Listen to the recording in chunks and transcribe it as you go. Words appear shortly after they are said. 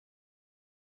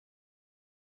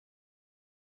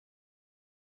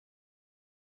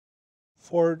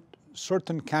For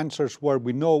certain cancers where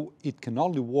we know it can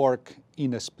only work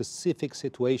in a specific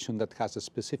situation that has a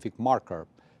specific marker,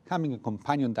 having a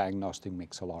companion diagnostic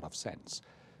makes a lot of sense.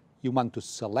 You want to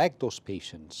select those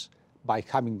patients by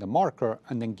having the marker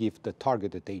and then give the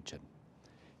targeted agent.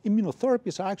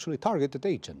 Immunotherapies are actually targeted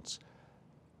agents,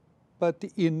 but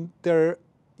they're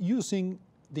using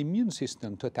the immune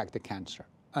system to attack the cancer.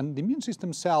 And the immune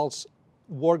system cells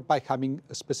work by having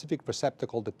a specific receptor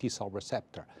called the T-cell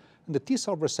receptor. And the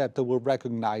T-cell receptor will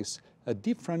recognize a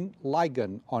different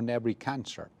ligand on every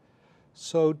cancer.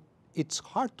 So it's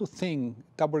hard to think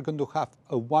that we're going to have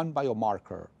a one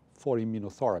biomarker for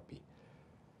immunotherapy.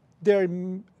 There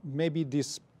may be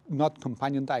this not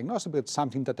companion diagnostic, but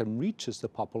something that enriches the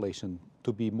population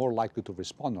to be more likely to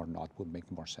respond or not would make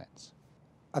more sense.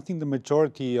 I think the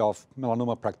majority of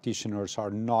melanoma practitioners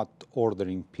are not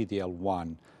ordering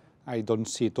PD-L1. I don't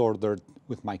see it ordered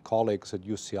with my colleagues at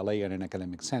UCLA and in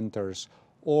academic centers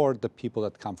or the people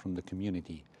that come from the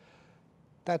community.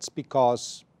 That's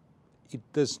because it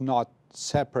does not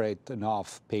separate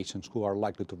enough patients who are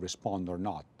likely to respond or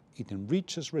not. It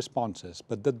enriches responses,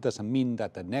 but that doesn't mean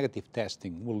that the negative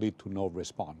testing will lead to no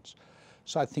response.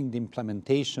 So I think the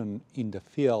implementation in the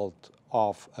field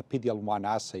of a PD-L1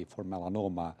 assay for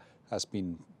melanoma has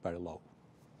been very low.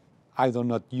 I do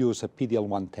not use a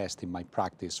PD-L1 test in my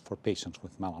practice for patients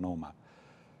with melanoma.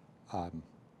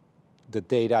 The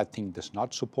data, I think, does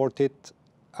not support it,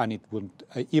 and it would,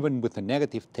 even with a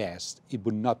negative test, it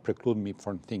would not preclude me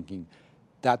from thinking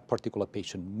that particular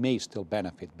patient may still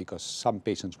benefit, because some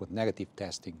patients with negative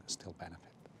testing still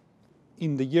benefit.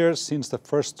 In the years since the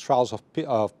first trials of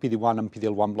PD-1 and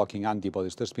PD-L1 blocking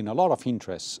antibodies, there's been a lot of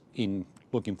interest in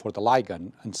looking for the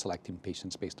ligand and selecting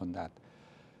patients based on that.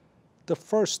 The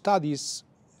first studies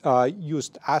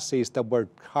used assays that were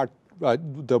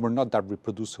not that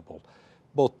reproducible.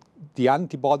 Both the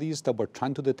antibodies that were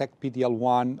trying to detect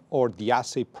PD-L1 or the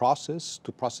assay process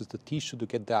to process the tissue to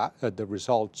get the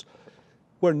results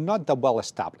were not that well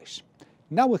established.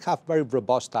 Now we have very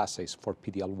robust assays for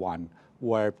PD-L1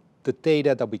 where the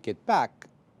data that we get back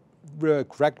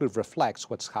correctly reflects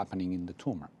what's happening in the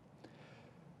tumor.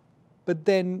 But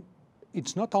then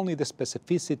it's not only the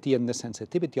specificity and the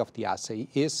sensitivity of the assay,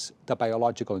 it's the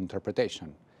biological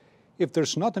interpretation. If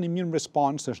there's not an immune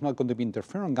response, there's not going to be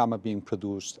interferon gamma being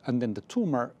produced, and then the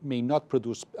tumor may not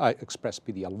express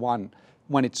PD-L1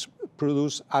 when it's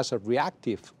produced as a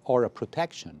reactive or a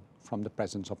protection from the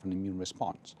presence of an immune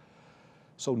response.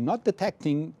 So not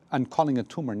detecting and calling a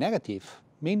tumor negative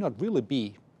may not really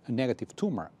be a negative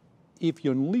tumor. If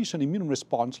you unleash an immune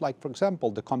response, like for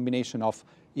example, the combination of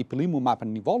ipilimumab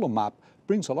and nivolumab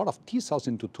brings a lot of T cells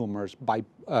into tumors by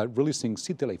releasing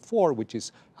CTLA-4, which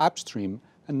is upstream,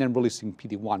 and then releasing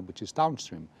PD-1, which is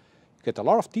downstream. You get a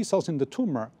lot of T cells in the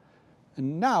tumor,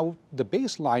 and now the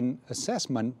baseline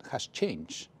assessment has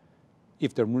changed.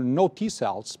 If there were no T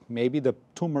cells, maybe the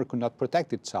tumor could not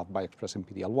protect itself by expressing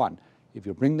PD-L1. If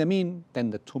you bring them in, then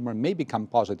the tumor may become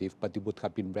positive, but it would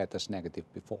have been read as negative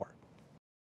before.